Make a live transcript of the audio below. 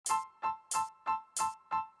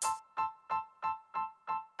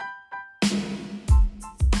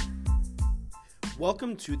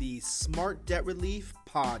Welcome to the Smart Debt Relief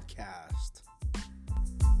Podcast.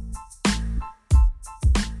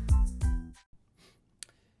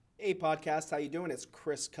 Hey podcast, how you doing? It's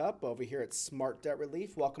Chris Cupp over here at Smart Debt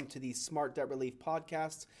Relief. Welcome to the Smart Debt Relief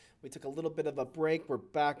Podcast. We took a little bit of a break. We're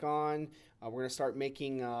back on. We're going to start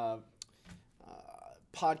making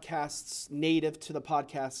podcasts native to the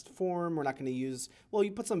podcast form. We're not going to use,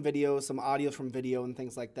 you put some video, some audio from video and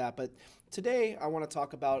things like that. But today I want to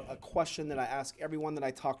talk about a question that I ask everyone that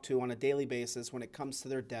I talk to on a daily basis when it comes to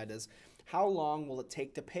their debt is, how long will it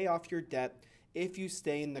take to pay off your debt if you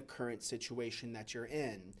stay in the current situation that you're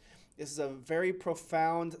in? This is a very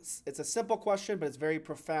profound, it's a simple question, but it's very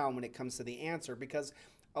profound when it comes to the answer, because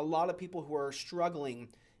a lot of people who are struggling,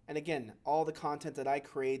 and again, all the content that I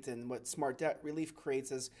create and what Smart Debt Relief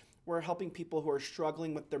creates is we're helping people who are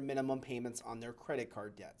struggling with their minimum payments on their credit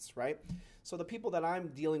card debts, right? So the people that I'm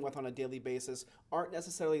dealing with on a daily basis aren't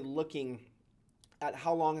necessarily looking at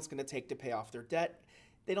how long it's going to take to pay off their debt.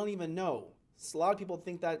 They don't even know. So a lot of people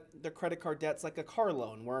think that their credit card debt's like a car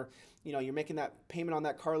loan where, you're making that payment on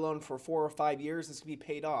that car loan for 4 or 5 years, it's going to be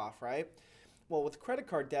paid off, right? Well, with credit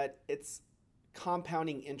card debt, it's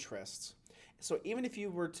compounding interest. So even if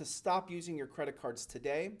you were to stop using your credit cards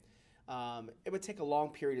today, it would take a long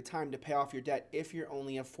period of time to pay off your debt if you're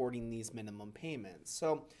only affording these minimum payments.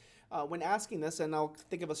 So when asking this, and I'll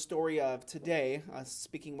think of a story of today,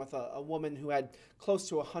 speaking with a woman who had close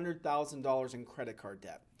to $100,000 in credit card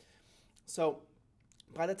debt. So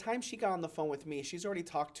by the time she got on the phone with me, she's already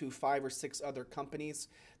talked to 5 or 6 other companies.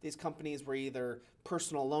 These companies were either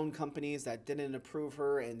personal loan companies that didn't approve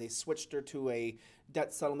her and they switched her to a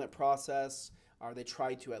debt settlement process, or they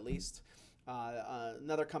tried to at least.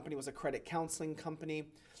 Another company was a credit counseling company.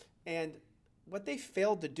 And what they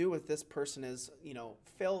failed to do with this person is,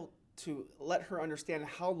 fail to let her understand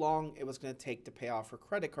how long it was going to take to pay off her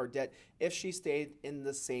credit card debt if she stayed in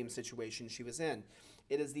the same situation she was in.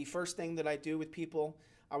 It is the first thing that I do with people.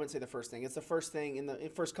 I wouldn't say the first thing. It's the first thing in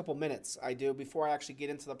the first couple minutes I do before I actually get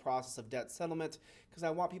into the process of debt settlement, because I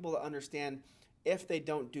want people to understand if they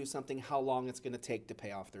don't do something, how long it's going to take to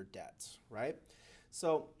pay off their debts, right?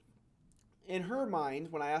 So in her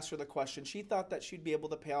mind, when I asked her the question, she thought that she'd be able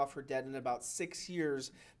to pay off her debt in about 6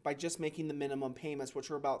 years by just making the minimum payments, which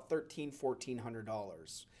were about $1,300,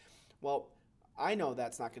 $1,400. Well, I know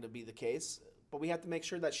that's not going to be the case, but we have to make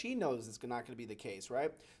sure that she knows it's not going to be the case,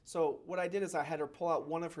 right? So what I did is I had her pull out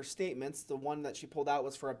one of her statements. The one that she pulled out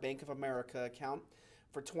was for a Bank of America account.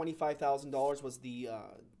 For $25,000 was the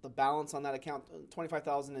balance on that account,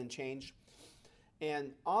 $25,000 and change.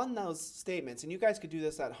 And on those statements, and you guys could do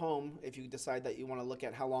this at home if you decide that you want to look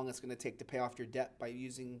at how long it's going to take to pay off your debt by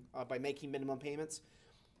making minimum payments.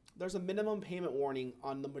 There's a minimum payment warning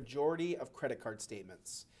on the majority of credit card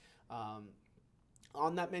statements.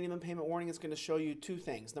 On that minimum payment warning, it's going to show you 2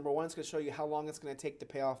 things. Number one, it's going to show you how long it's going to take to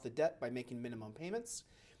pay off the debt by making minimum payments.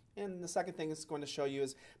 And the second thing it's going to show you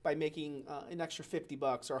is by making an extra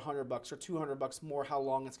 $50 or $100 or $200 more, how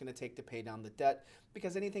long it's going to take to pay down the debt.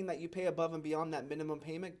 Because anything that you pay above and beyond that minimum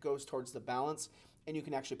payment goes towards the balance, and you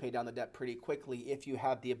can actually pay down the debt pretty quickly if you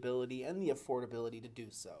have the ability and the affordability to do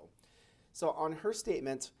so. So on her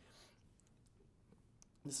statement,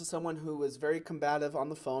 this is someone who was very combative on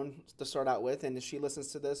the phone to start out with, and if she listens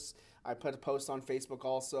to this, I put a post on Facebook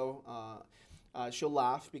also. She'll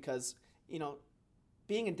laugh because,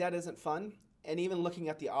 being in debt isn't fun, and even looking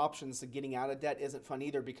at the options of getting out of debt isn't fun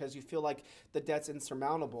either, because you feel like the debt's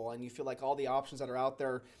insurmountable, and you feel like all the options that are out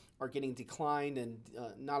there are getting declined and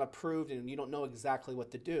not approved, and you don't know exactly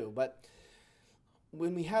what to do. But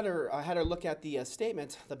when I had her look at the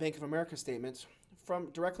statement, the Bank of America statement,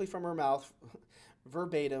 directly from her mouth,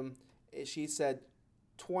 verbatim, she said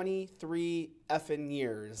 23 effing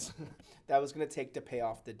years that was going to take to pay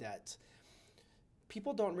off the debt.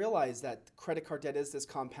 People don't realize that credit card debt is this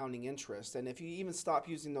compounding interest. And if you even stop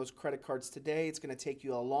using those credit cards today, it's going to take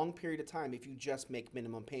you a long period of time if you just make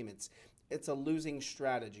minimum payments. It's a losing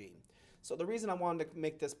strategy. So the reason I wanted to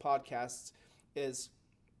make this podcast is,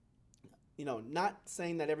 not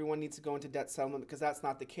saying that everyone needs to go into debt settlement, because that's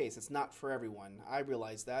not the case. It's not for everyone. I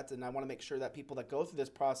realize that, and I want to make sure that people that go through this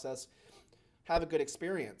process have a good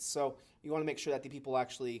experience. So you want to make sure that the people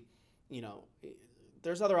actually,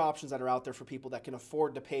 there's other options that are out there for people that can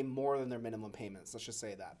afford to pay more than their minimum payments. Let's just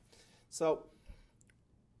say that. So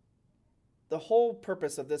the whole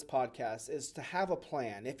purpose of this podcast is to have a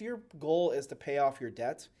plan. If your goal is to pay off your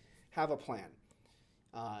debt, have a plan.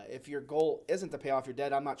 If your goal isn't to pay off your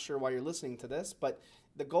debt, I'm not sure why you're listening to this, but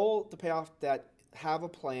the goal to pay off debt, have a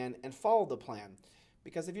plan and follow the plan.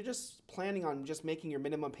 Because if you're just planning on just making your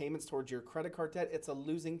minimum payments towards your credit card debt, it's a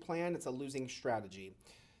losing plan, it's a losing strategy.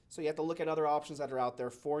 So you have to look at other options that are out there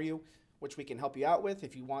for you, which we can help you out with.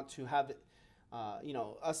 If you want to have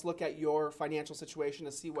us look at your financial situation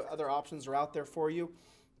to see what other options are out there for you,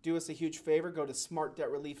 do us a huge favor. Go to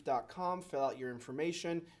smartdebtrelief.com, fill out your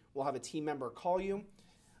information. We'll have a team member call you.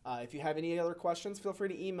 If you have any other questions, feel free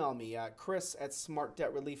to email me at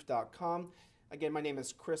chris@smartdebtrelief.com. Again, my name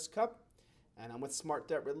is Chris Cupp, and I'm with Smart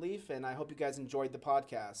Debt Relief, and I hope you guys enjoyed the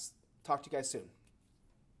podcast. Talk to you guys soon.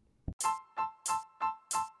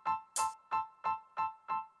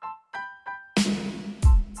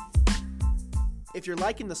 If you're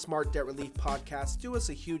liking the Smart Debt Relief podcast, do us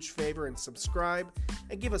a huge favor and subscribe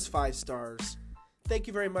and give us 5 stars. Thank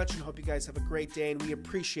you very much and hope you guys have a great day, and we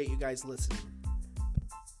appreciate you guys listening.